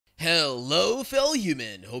Hello fellow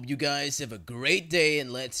human, hope you guys have a great day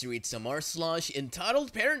and let's read some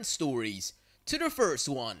entitled parent stories. To the first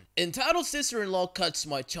one, entitled Sister-in-Law Cuts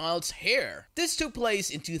My Child's Hair. This took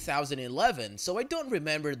place in 2011, so I don't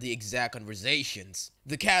remember the exact conversations.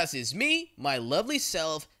 The cast is me, my lovely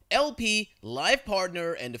self, LP, life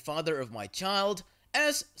partner and the father of my child,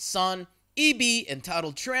 S, son, EB,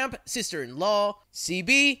 entitled Tramp, sister-in-law,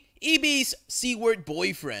 CB, EB's C-word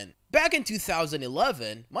boyfriend. Back in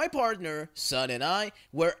 2011, my partner, son and I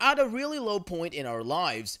were at a really low point in our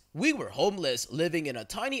lives. We were homeless, living in a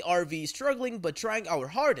tiny RV, struggling but trying our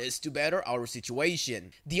hardest to better our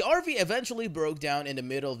situation. The RV eventually broke down in the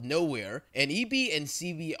middle of nowhere, and EB and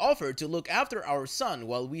CB offered to look after our son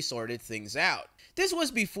while we sorted things out. This was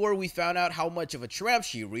before we found out how much of a tramp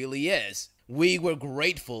she really is. We were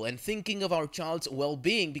grateful and thinking of our child's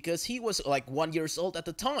well-being because he was like 1 year old at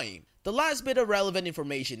the time. The last bit of relevant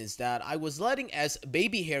information is that I was letting S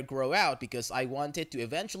baby hair grow out because I wanted to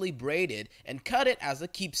eventually braid it and cut it as a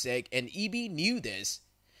keepsake, and EB knew this.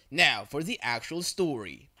 Now for the actual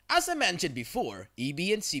story. As I mentioned before, EB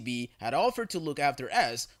and CB had offered to look after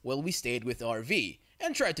S while we stayed with RV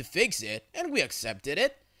and tried to fix it, and we accepted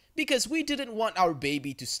it because we didn't want our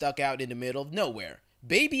baby to stuck out in the middle of nowhere.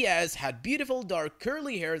 Baby S had beautiful dark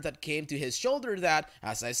curly hair that came to his shoulder that,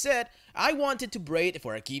 as I said, I wanted to braid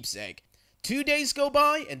for a keepsake. 2 days go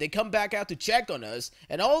by and they come back out to check on us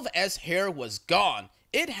and all of S' hair was gone.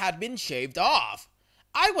 It had been shaved off.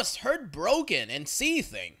 I was heartbroken and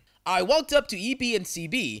seething. I walked up to EB and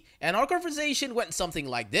CB and our conversation went something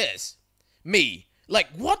like this. Me, like,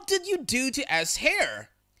 what did you do to S' hair?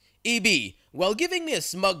 EB, while giving me a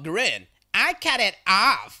smug grin, I cut it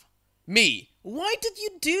off. Me, why did you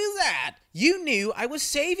do that? You knew I was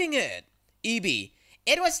saving it. EB,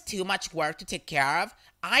 it was too much work to take care of.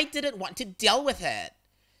 I didn't want to deal with it.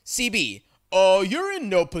 CB, you're in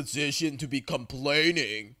no position to be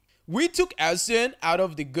complaining. We took S in out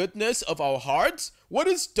of the goodness of our hearts. What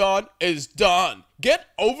is done is done. Get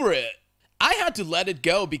over it. I had to let it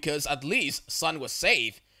go because at least son was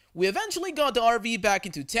safe. We eventually got the RV back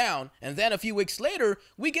into town, and then a few weeks later,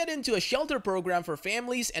 we get into a shelter program for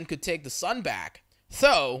families and could take the son back.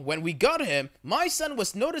 So, when we got him, my son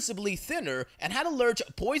was noticeably thinner and had a large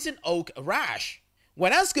poison oak rash.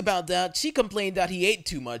 When asked about that, she complained that he ate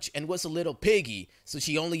too much and was a little piggy, so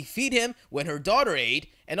she only feed him when her daughter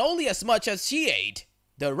ate, and only as much as she ate.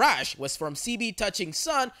 The rash was from CB touching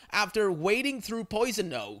son after wading through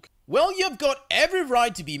poison oak. Well, you've got every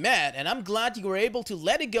right to be mad, and I'm glad you were able to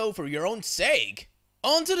let it go for your own sake.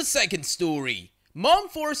 On to the second story. Mom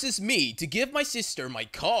forces me to give my sister my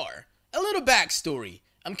car. A little backstory.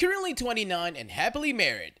 I'm currently 29 and happily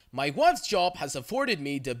married. My wife's job has afforded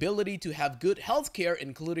me the ability to have good healthcare,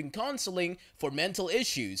 including counseling for mental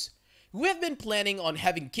issues. We have been planning on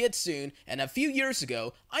having kids soon, and a few years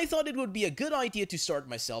ago, I thought it would be a good idea to start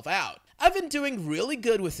myself out. I've been doing really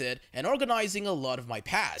good with it and organizing a lot of my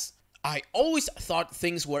past. I always thought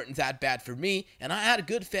things weren't that bad for me and I had a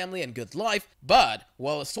good family and good life, but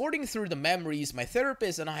while sorting through the memories, my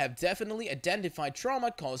therapist and I have definitely identified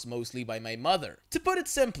trauma caused mostly by my mother. To put it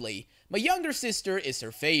simply, my younger sister is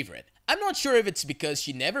her favorite. I'm not sure if it's because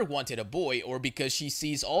she never wanted a boy or because she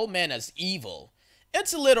sees all men as evil.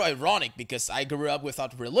 It's a little ironic because I grew up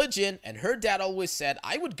without religion and her dad always said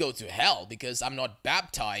I would go to hell because I'm not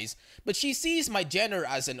baptized, but she sees my gender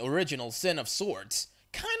as an original sin of sorts.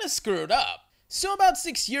 Kinda screwed up. So about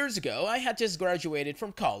 6 years ago, I had just graduated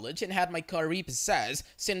from college and had my car repossessed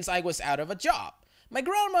since I was out of a job. My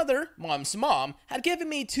grandmother, mom's mom, had given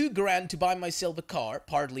me $2,000 to buy myself a car,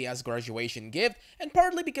 partly as graduation gift and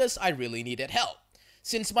partly because I really needed help.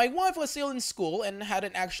 Since my wife was still in school and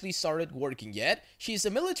hadn't actually started working yet, she's a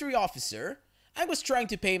military officer, I was trying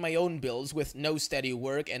to pay my own bills with no steady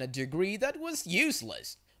work and a degree that was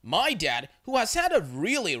useless. My dad, who has had a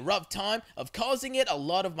really rough time of causing it a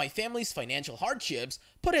lot of my family's financial hardships,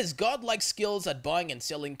 put his godlike skills at buying and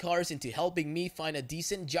selling cars into helping me find a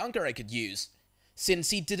decent junker I could use. Since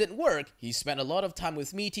he didn't work, he spent a lot of time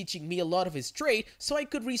with me teaching me a lot of his trade so I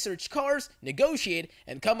could research cars, negotiate,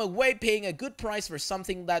 and come away paying a good price for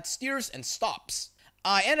something that steers and stops.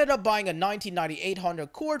 I ended up buying a 1998 Honda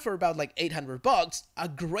Accord for about like $800, a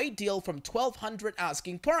great deal from $1,200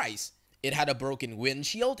 asking price. It had a broken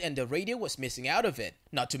windshield and the radio was missing out of it.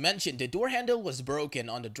 Not to mention the door handle was broken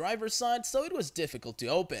on the driver's side, so it was difficult to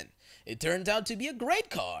open. It turned out to be a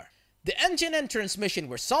great car. The engine and transmission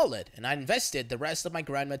were solid, and I invested the rest of my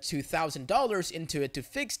grandma's $2,000 into it to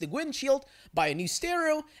fix the windshield, buy a new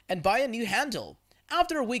stereo, and buy a new handle.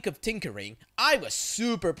 After a week of tinkering, I was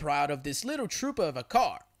super proud of this little trooper of a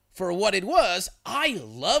car. For what it was, I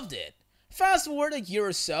loved it. Fast forward a year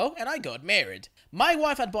or so, and I got married. My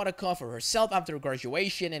wife had bought a car for herself after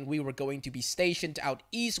graduation, and we were going to be stationed out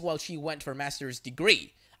east while she went for a master's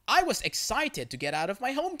degree. I was excited to get out of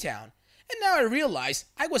my hometown. And now I realize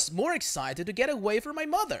I was more excited to get away from my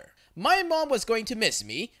mother. My mom was going to miss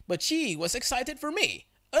me, but she was excited for me.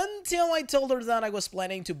 Until I told her that I was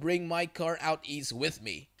planning to bring my car out east with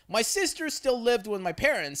me. My sister still lived with my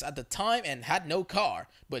parents at the time and had no car,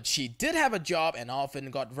 but she did have a job and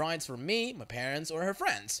often got rides from me, my parents, or her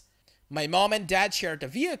friends. My mom and dad shared a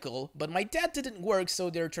vehicle, but my dad didn't work, so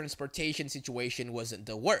their transportation situation wasn't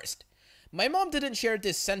the worst. My mom didn't share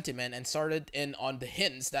this sentiment and started in on the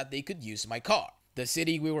hints that they could use my car. The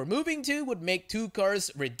city we were moving to would make two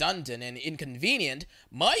cars redundant and inconvenient.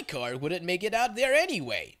 My car wouldn't make it out there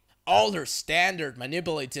anyway. All her standard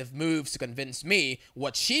manipulative moves to convince me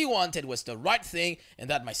what she wanted was the right thing and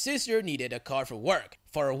that my sister needed a car for work.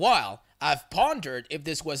 For a while, I've pondered if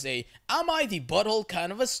this was a "am I the butthole"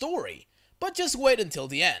 kind of a story. But just wait until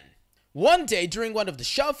the end. One day during one of the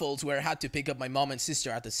shuffles where I had to pick up my mom and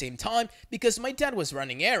sister at the same time because my dad was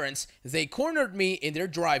running errands, they cornered me in their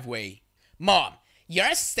driveway. "Mom,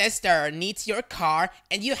 your sister needs your car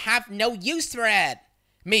and you have no use for it."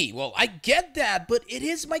 Me, "Well, I get that, but it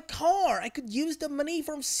is my car. I could use the money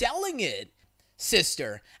from selling it."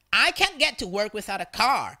 Sister, "I can't get to work without a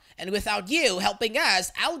car, and without you helping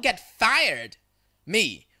us, I'll get fired."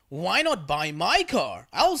 Me, "Why not buy my car?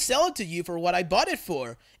 I'll sell it to you for what I bought it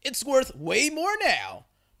for. It's worth way more now."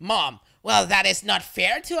 Mom, "Well, that is not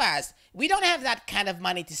fair to us. We don't have that kind of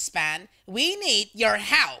money to spend. We need your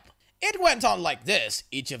help." It went on like this,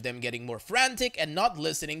 each of them getting more frantic and not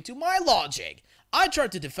listening to my logic. I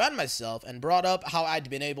tried to defend myself and brought up how I'd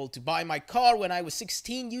been able to buy my car when I was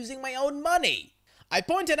 16 using my own money. I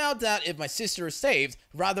pointed out that if my sister saved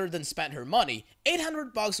rather than spent her money,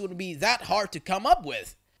 $800 wouldn't be that hard to come up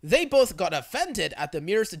with. They both got offended at the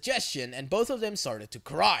mere suggestion and both of them started to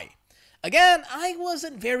cry. Again, I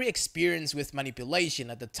wasn't very experienced with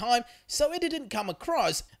manipulation at the time, so it didn't come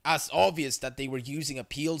across as obvious that they were using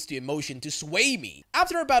appeals to emotion to sway me.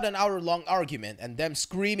 After about an hour-long argument and them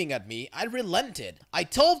screaming at me, I relented. I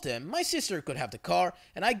told them my sister could have the car,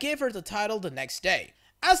 and I gave her the title the next day.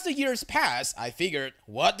 As the years passed, I figured,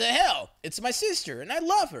 what the hell? It's my sister, and I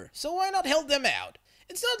love her, so why not help them out?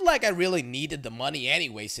 It's not like I really needed the money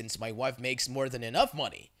anyway since my wife makes more than enough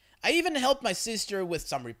money. I even helped my sister with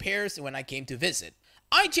some repairs when I came to visit.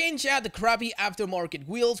 I changed out the crappy aftermarket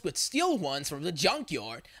wheels with steel ones from the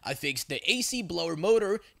junkyard. I fixed the AC blower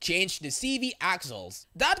motor, changed the CV axles.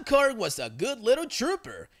 That car was a good little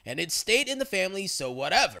trooper, and it stayed in the family, so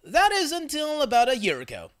whatever. That is until about a year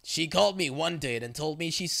ago. She called me one day and told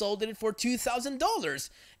me she sold it for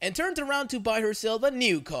 $2,000 and turned around to buy herself a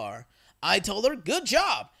new car. I told her good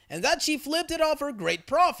job, and that she flipped it off for great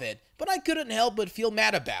profit, but I couldn't help but feel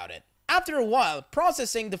mad about it. After a while,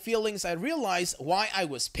 processing the feelings, I realized why I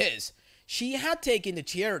was pissed. She had taken the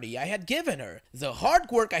charity I had given her, the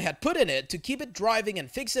hard work I had put in it to keep it driving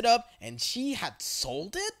and fix it up, and she had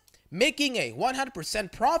sold it? Making a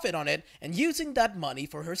 100% profit on it and using that money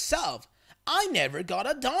for herself. I never got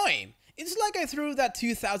a dime. It's like I threw that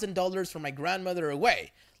 $2,000 from my grandmother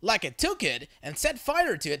away. Like I took it and set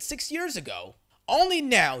fire to it 6 years ago. Only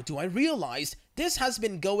now do I realize this has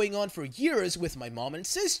been going on for years with my mom and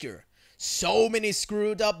sister. So many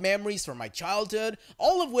screwed up memories from my childhood,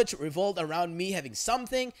 all of which revolved around me having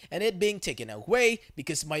something and it being taken away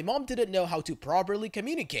because my mom didn't know how to properly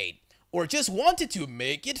communicate. Or just wanted to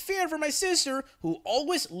make it fair for my sister who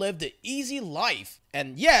always lived the easy life.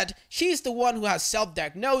 And yet, she's the one who has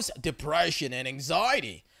self-diagnosed depression and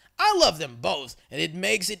anxiety. I love them both, and it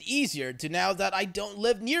makes it easier to now that I don't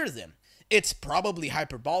live near them. It's probably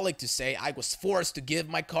hyperbolic to say I was forced to give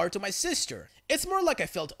my car to my sister. It's more like I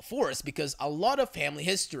felt forced because a lot of family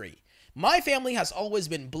history. My family has always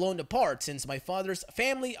been blown apart since my father's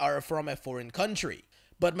family are from a foreign country.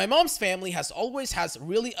 But my mom's family always has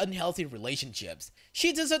really unhealthy relationships.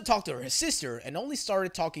 She doesn't talk to her sister and only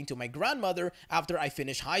started talking to my grandmother after I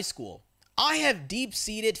finished high school. I have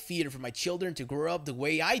deep-seated fear for my children to grow up the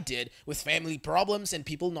way I did, with family problems and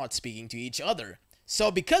people not speaking to each other. So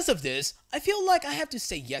because of this, I feel like I have to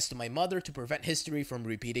say yes to my mother to prevent history from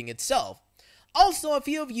repeating itself. Also, a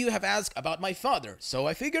few of you have asked about my father, so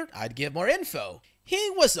I figured I'd give more info. He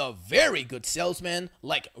was a very good salesman,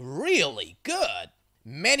 like really good.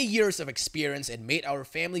 Many years of experience and made our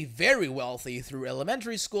family very wealthy through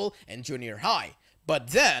elementary school and junior high.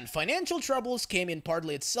 But then, financial troubles came in,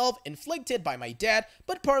 partly itself inflicted by my dad,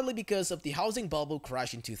 but partly because of the housing bubble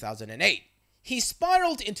crash in 2008. He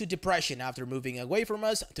spiraled into depression after moving away from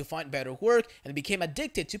us to find better work and became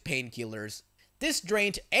addicted to painkillers. This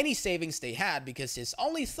drained any savings they had because his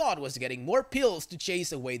only thought was getting more pills to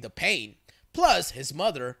chase away the pain. Plus, his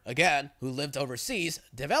mother, again, who lived overseas,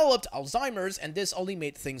 developed Alzheimer's, and this only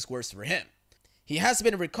made things worse for him. He has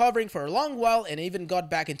been recovering for a long while and even got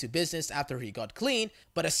back into business after he got clean,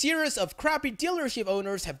 but a series of crappy dealership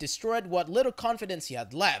owners have destroyed what little confidence he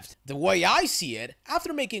had left. The way I see it,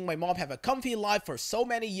 after making my mom have a comfy life for so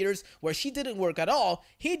many years where she didn't work at all,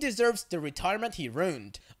 he deserves the retirement he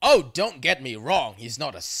ruined. Oh, don't get me wrong, he's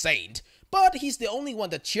not a saint. But he's the only one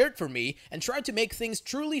that cheered for me and tried to make things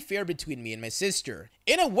truly fair between me and my sister.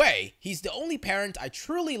 In a way, he's the only parent I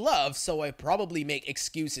truly love, so I probably make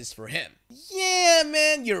excuses for him. Yeah,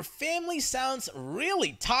 man, your family sounds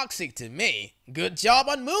really toxic to me. Good job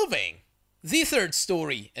on moving. The third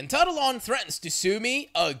story, entitled On threatens to sue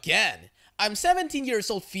me again. I'm 17 years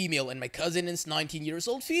old female and my cousin is 19 years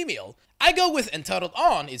old female. I go with entitled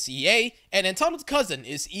On is EA and entitled cousin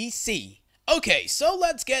is EC. Okay, so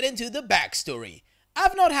let's get into the backstory.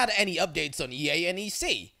 I've not had any updates on EA and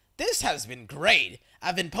EC. This has been great.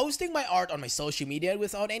 I've been posting my art on my social media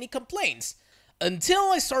without any complaints.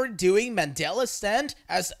 Until I started doing Mandela stand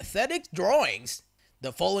aesthetic drawings.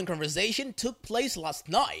 The following conversation took place last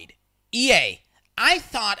night. EA, I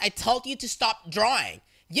thought I told you to stop drawing.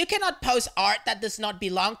 You cannot post art that does not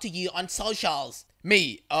belong to you on socials.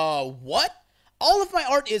 Me, what? All of my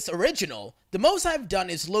art is original. The most I've done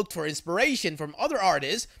is looked for inspiration from other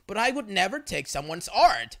artists, but I would never take someone's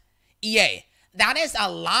art. EA, that is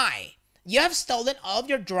a lie. You have stolen all of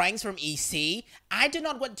your drawings from EC. I do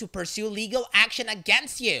not want to pursue legal action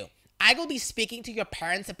against you. I will be speaking to your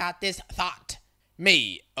parents about this thought.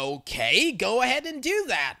 Me, okay, go ahead and do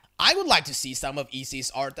that. I would like to see some of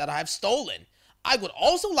EC's art that I have stolen. I would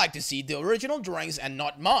also like to see the original drawings and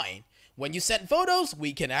not mine. When you send photos,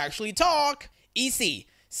 we can actually talk. EC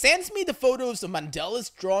sends me the photos of Mandela's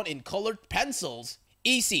drawn in colored pencils.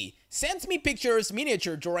 EC sends me pictures,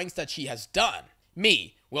 miniature drawings that she has done.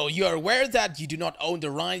 Me, well, you are aware that you do not own the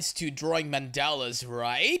rights to drawing Mandalas,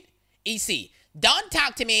 right? EC, don't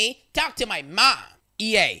talk to me, talk to my mom.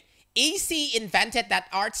 EA, EC invented that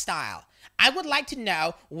art style. I would like to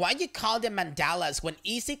know why you call them mandalas when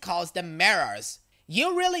EC calls them mirrors.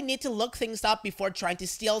 You really need to look things up before trying to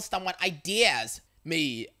steal someone's ideas.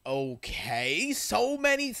 Me, okay, so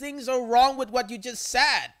many things are wrong with what you just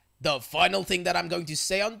said. The final thing that I'm going to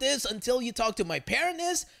say on this until you talk to my parent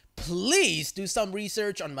is, please do some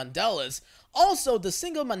research on mandalas. Also, the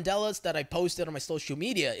single mandalas that I posted on my social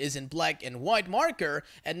media is in black and white marker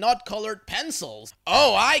and not colored pencils.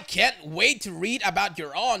 Oh, I can't wait to read about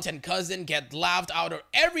your aunt and cousin get laughed out of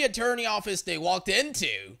every attorney office they walked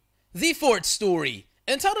into. The fourth story,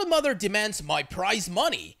 entitled Mother Demands My Prize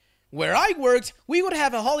Money. Where I worked, we would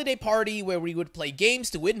have a holiday party where we would play games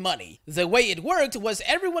to win money. The way it worked was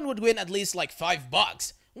everyone would win at least like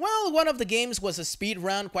 $5. Well, one of the games was a speed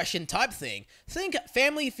round question type thing. Think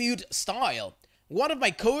Family Feud style. One of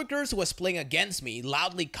my coworkers who was playing against me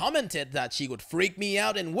loudly commented that she would freak me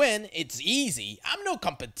out and win. It's easy, I'm no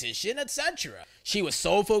competition, etc. She was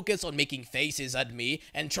so focused on making faces at me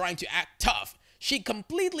and trying to act tough. She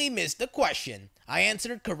completely missed the question. I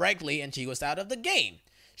answered correctly and she was out of the game.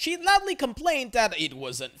 She loudly complained that it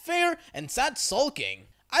wasn't fair and sat sulking.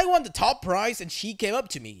 I won the top prize and she came up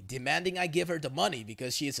to me, demanding I give her the money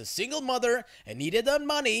because she is a single mother and needed that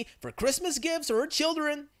money for Christmas gifts for her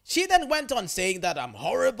children. She then went on saying that I'm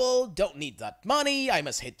horrible, don't need that money, I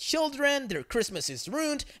must hit children, their Christmas is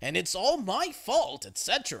ruined, and it's all my fault,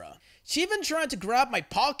 etc. She even tried to grab my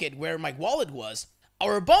pocket where my wallet was.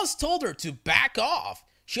 Our boss told her to back off.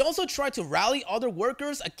 She also tried to rally other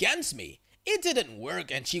workers against me. It didn't work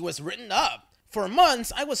and she was written up. For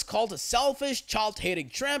months, I was called a selfish, child-hating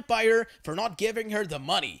tramp by her for not giving her the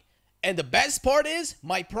money. And the best part is,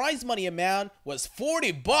 my prize money amount was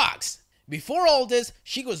 $40. Before all this,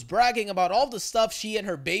 she was bragging about all the stuff she and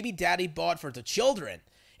her baby daddy bought for the children,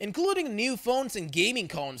 including new phones and gaming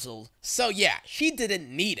consoles. So yeah, she didn't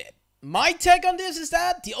need it. My take on this is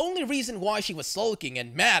that the only reason why she was sulking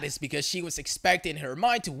and mad is because she was expecting her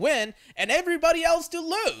mind to win and everybody else to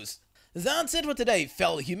lose. That's it for today,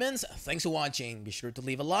 fellow humans. Thanks for watching. Be sure to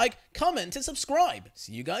leave a like, comment, and subscribe.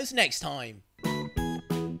 See you guys next time.